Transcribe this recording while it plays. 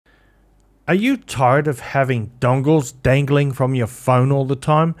Are you tired of having dongles dangling from your phone all the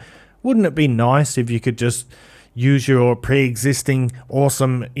time? Wouldn't it be nice if you could just use your pre-existing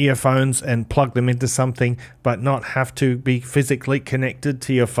awesome earphones and plug them into something but not have to be physically connected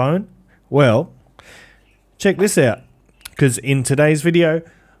to your phone? Well, check this out, because in today's video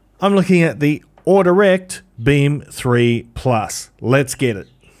I'm looking at the Audirect Beam 3 Plus. Let's get it.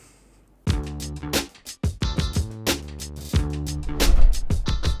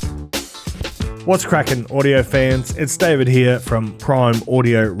 What's cracking, audio fans? It's David here from Prime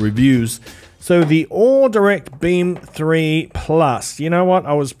Audio Reviews. So the Audirect Beam 3 Plus, you know what?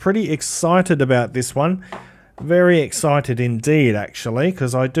 I was pretty excited about this one. Very excited indeed, actually,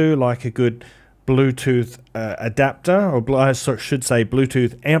 because I do like a good Bluetooth adapter, or I should say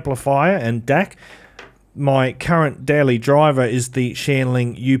Bluetooth amplifier and DAC. My current daily driver is the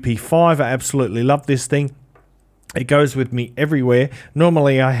Shanling UP5. I absolutely love this thing. It goes with me everywhere.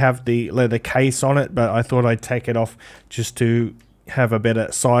 Normally I have the leather case on it, but I thought I'd take it off just to have a better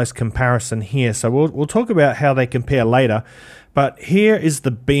size comparison here. So we'll talk about how they compare later. But here is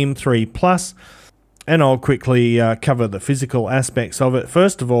the Beam 3 Plus, and I'll quickly cover the physical aspects of it.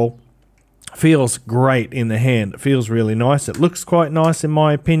 First of all, feels great in the hand. It feels really nice. It looks quite nice in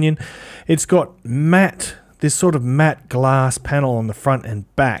my opinion. It's got this sort of matte glass panel on the front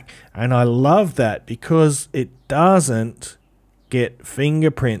and back, and I love that because it doesn't get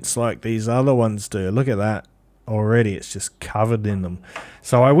fingerprints like these other ones do. Look at that already, it's just covered in them.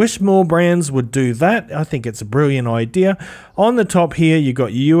 So I wish more brands would do that. I think it's a brilliant idea. On the top here you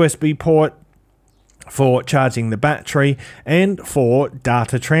got your USB port for charging the battery and for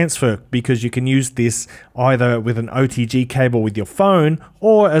data transfer, because you can use this either with an OTG cable with your phone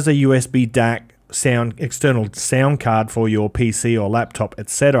or as a USB DAC external sound card for your PC or laptop,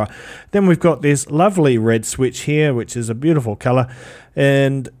 etc. Then we've got this lovely red switch here, which is a beautiful color,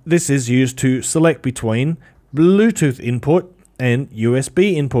 and this is used to select between Bluetooth input and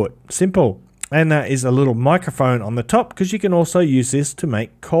USB input. Simple. And that is a little microphone on the top, because you can also use this to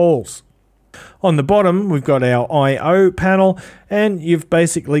make calls. On the bottom we've got our I/O panel, and you've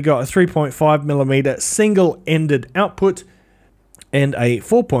basically got a 3.5mm single-ended output and a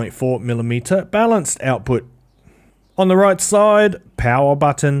 4.4mm balanced output. On the right side, power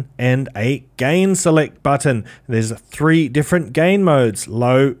button and a gain select button. There's 3 different gain modes: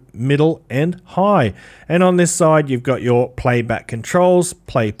 low, middle and high. And on this side you've got your playback controls,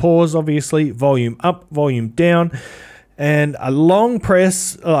 play pause obviously, volume up, volume down, and a long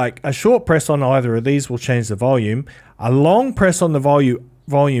press, like a short press on either of these will change the volume. A long press on the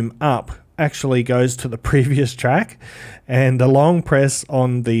volume up actually goes to the previous track, and a long press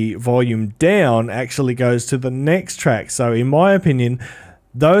on the volume down actually goes to the next track. So in my opinion,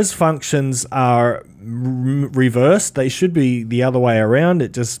 those functions are reversed. They should be the other way around.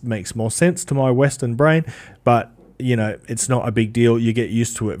 It just makes more sense to my Western brain, but you know, it's not a big deal. You get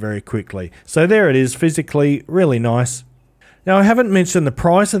used to it very quickly. So there it is, physically really nice. Now I haven't mentioned the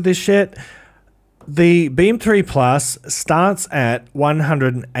price of this yet. The Beam 3 Plus starts at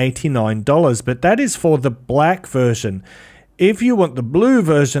 $189, but that is for the black version. If you want the blue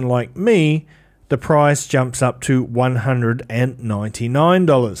version like me, the price jumps up to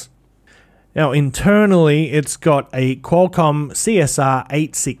 $199. Now internally, it's got a Qualcomm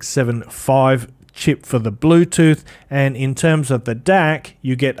CSR8675 chip for the Bluetooth, and in terms of the DAC,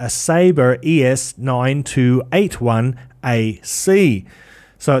 you get a Sabre ES9281AC.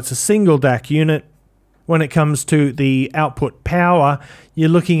 So it's a single DAC unit. When it comes to the output power, you're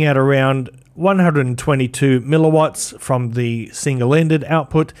looking at around 122 milliwatts from the single-ended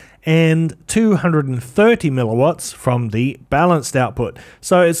output and 230 milliwatts from the balanced output.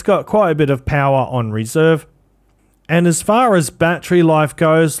 So it's got quite a bit of power on reserve. And as far as battery life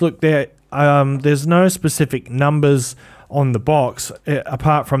goes, look, there's no specific numbers on the box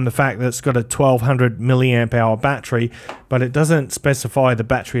apart from the fact that it's got a 1200 milliamp hour battery, but it doesn't specify the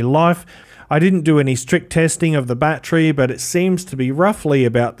battery life. I didn't do any strict testing of the battery, but it seems to be roughly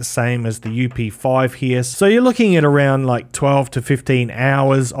about the same as the UP5 here. So you're looking at around like 12 to 15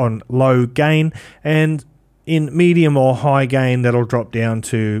 hours on low gain, and in medium or high gain that'll drop down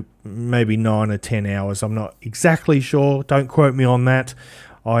to maybe 9 or 10 hours. I'm not exactly sure, don't quote me on that.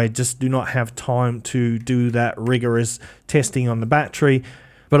 I just do not have time to do that rigorous testing on the battery.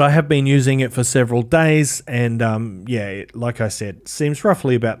 But I have been using it for several days, and yeah, like I said, seems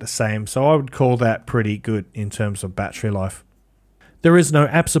roughly about the same. So I would call that pretty good in terms of battery life. There is no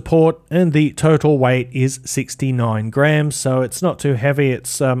app support, and the total weight is 69 grams, so it's not too heavy.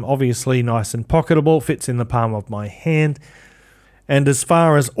 It's obviously nice and pocketable, fits in the palm of my hand. And as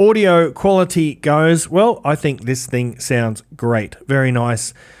far as audio quality goes, well, I think this thing sounds great. Very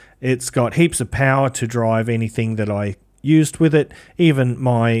nice. It's got heaps of power to drive anything that I used with it. Even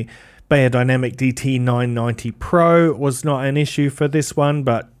my Beyerdynamic DT990 Pro was not an issue for this one,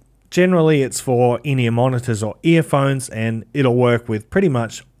 but generally it's for in-ear monitors or earphones, and it'll work with pretty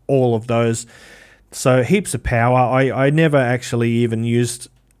much all of those. So heaps of power. I never actually even used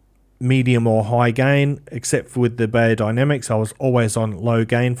medium or high gain, except with the Beyerdynamics. I was always on low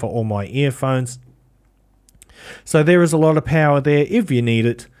gain for all my earphones. So there is a lot of power there if you need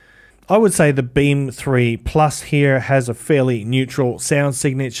it. I would say the Beam 3 Plus here has a fairly neutral sound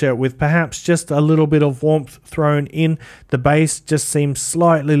signature with perhaps just a little bit of warmth thrown in. The bass just seems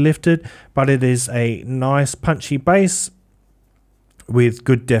slightly lifted, but it is a nice punchy bass with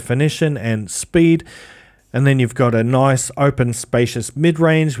good definition and speed. And then you've got a nice open spacious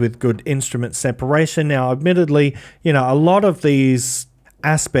mid-range with good instrument separation. Now admittedly, you know, a lot of these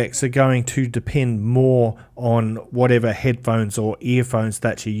aspects are going to depend more on whatever headphones or earphones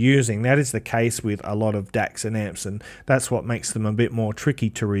that you're using. That is the case with a lot of DACs and amps, and that's what makes them a bit more tricky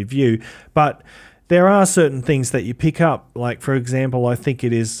to review. But there are certain things that you pick up, like for example, I think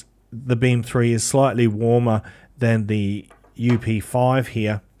it is the Beam 3 is slightly warmer than the UP5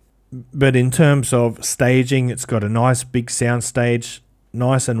 here, but in terms of staging, it's got a nice big sound stage,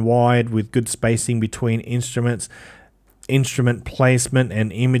 nice and wide with good spacing between instruments. Instrument placement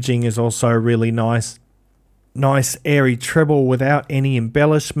and imaging is also really nice. Nice airy treble without any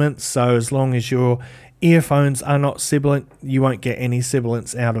embellishments, so as long as your earphones are not sibilant, you won't get any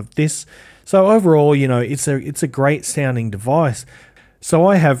sibilance out of this. So overall, you know, it's a great sounding device. So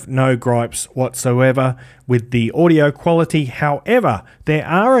I have no gripes whatsoever with the audio quality. However, there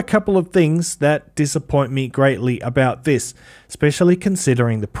are a couple of things that disappoint me greatly about this, especially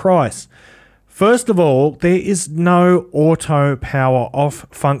considering the price. First of all, there is no auto power off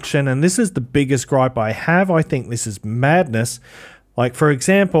function, and this is the biggest gripe I have. I think this is madness. Like for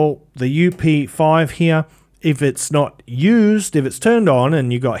example, the UP5 here, if it's not used, if it's turned on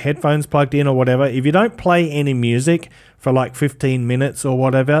and you got headphones plugged in or whatever, if you don't play any music for like 15 minutes or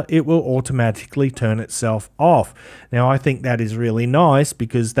whatever, it will automatically turn itself off. Now I think that is really nice,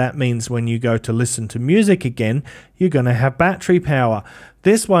 because that means when you go to listen to music again, you're going to have battery power.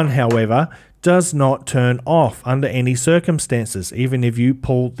 This one, however, does not turn off under any circumstances. Even if you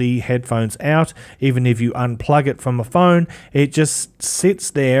pull the headphones out, even if you unplug it from a phone, it just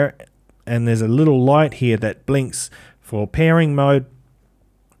sits there, and there's a little light here that blinks for pairing mode,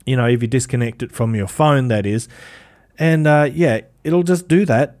 you know, if you disconnect it from your phone, that is. And yeah, it'll just do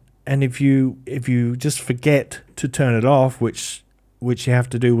that. And if you just forget to turn it off, which you have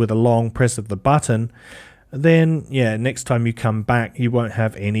to do with a long press of the button, then yeah, next time you come back, you won't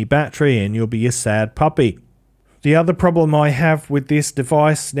have any battery and you'll be a sad puppy. The other problem I have with this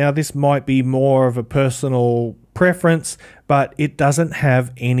device, now this might be more of a personal preference, but it doesn't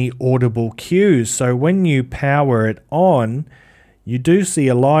have any audible cues. So when you power it on, you do see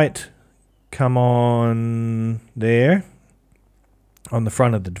a light come on there on the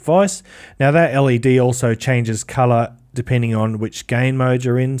front of the device. Now that LED also changes color depending on which gain mode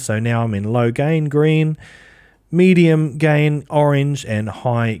you're in. So now I'm in low gain green, medium gain orange, and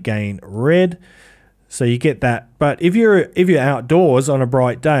high gain red. So you get that. But if you're outdoors on a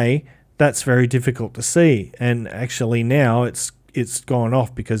bright day, that's very difficult to see. And actually now it's gone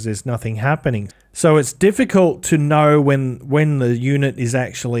off because there's nothing happening. So it's difficult to know when the unit is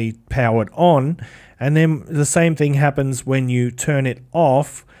actually powered on. And then the same thing happens when you turn it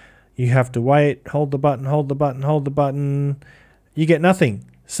off. You have to wait, hold the button, hold the button, hold the button. You get nothing.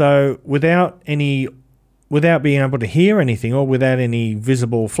 So without being able to hear anything, or without any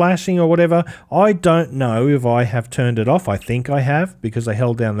visible flashing or whatever, I don't know if I have turned it off. I think I have, because I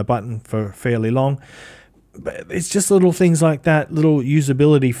held down the button for fairly long. But it's just little things like that, little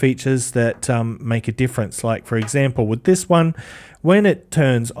usability features that make a difference. Like for example, with this one, when it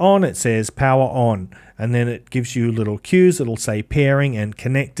turns on, it says power on, and then it gives you little cues. It'll say pairing and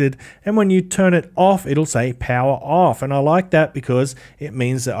connected, and when you turn it off, it'll say power off. And I like that because it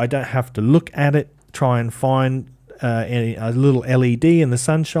means that I don't have to look at it, try and find a little LED in the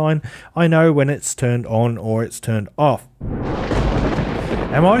sunshine. I know when it's turned on or it's turned off.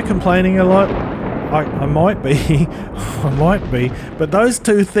 Am I complaining a lot? I might be, I might be, but those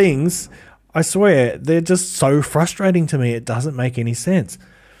two things, I swear, they're just so frustrating to me. It doesn't make any sense.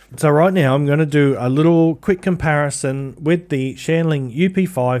 So right now I'm going to do a little quick comparison with the Shanling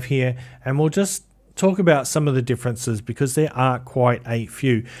UP5 here, and we'll just talk about some of the differences because there are quite a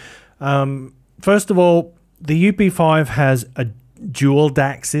few. First of all, the UP5 has a dual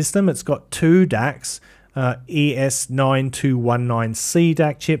DAC system. It's got two DACs, ES9219C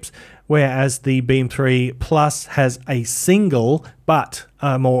DAC chips whereas the Beam 3 Plus has a single but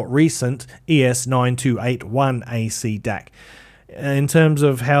a more recent ES9281 AC DAC. In terms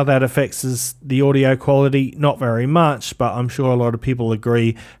of how that affects the audio quality, not very much, but I'm sure a lot of people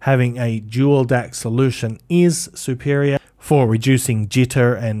agree having a dual DAC solution is superior for reducing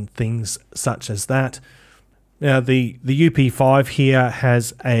jitter and things such as that. Now the UP5 here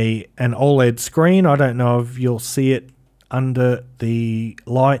has an OLED screen. I don't know if you'll see it under the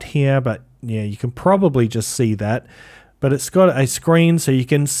light here, but yeah, you can probably just see that. But it's got a screen so you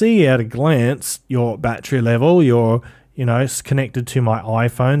can see at a glance your battery level, it's connected to my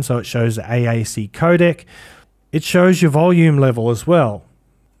iPhone, so it shows the AAC codec. It shows your volume level as well.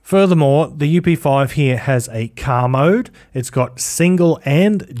 Furthermore, the UP5 here has a car mode. It's got single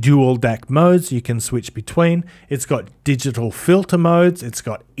and dual DAC modes you can switch between. It's got digital filter modes. It's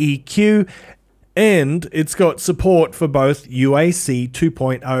got EQ. And it's got support for both UAC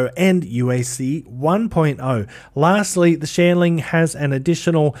 2.0 and UAC 1.0. Lastly, the Shanling has an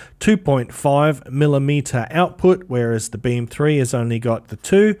additional 2.5mm output, whereas the Beam 3 has only got the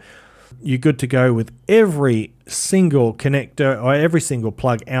 2. You're good to go with every single connector or every single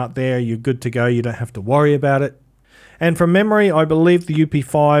plug out there. You're good to go. You don't have to worry about it. And from memory, I believe the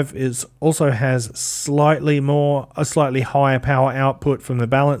UP5 also has a slightly higher power output from the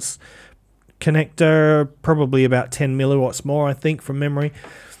balance connector, probably about 10 milliwatts more, I think, from memory.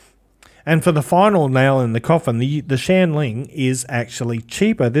 And for the final nail in the coffin, the Shanling is actually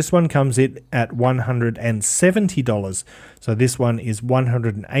cheaper. This one comes in at $170. So this one is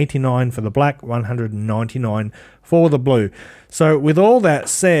 $189 for the black, $199 for the blue. So with all that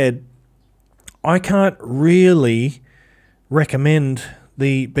said, I can't really recommend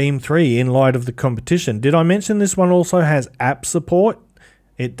the Beam 3 in light of the competition. Did I mention this one also has app support?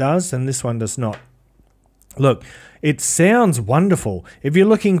 It does, and this one does not. Look, it sounds wonderful. If you're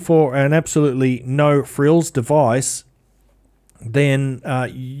looking for an absolutely no frills device, then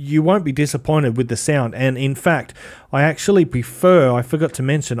you won't be disappointed with the sound. And in fact, I forgot to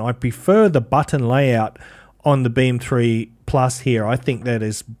mention, I prefer the button layout on the Beam 3 Plus here. I think that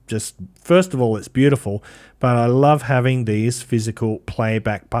is just, first of all, it's beautiful, but I love having these physical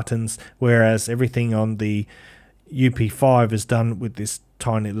playback buttons, whereas everything on the UP5 is done with this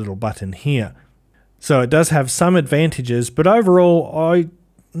tiny little button here. So it does have some advantages, but overall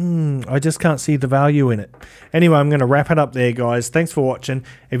I just can't see the value in it. Anyway, I'm going to wrap it up there, guys. Thanks for watching.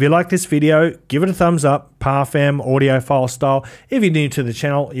 If you like this video, give it a thumbs up. Parfam audiophile style. If you're new to the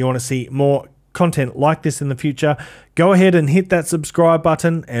channel, you want to see more content like this in the future, go ahead and hit that subscribe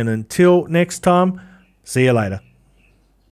button, and until next time, see you later.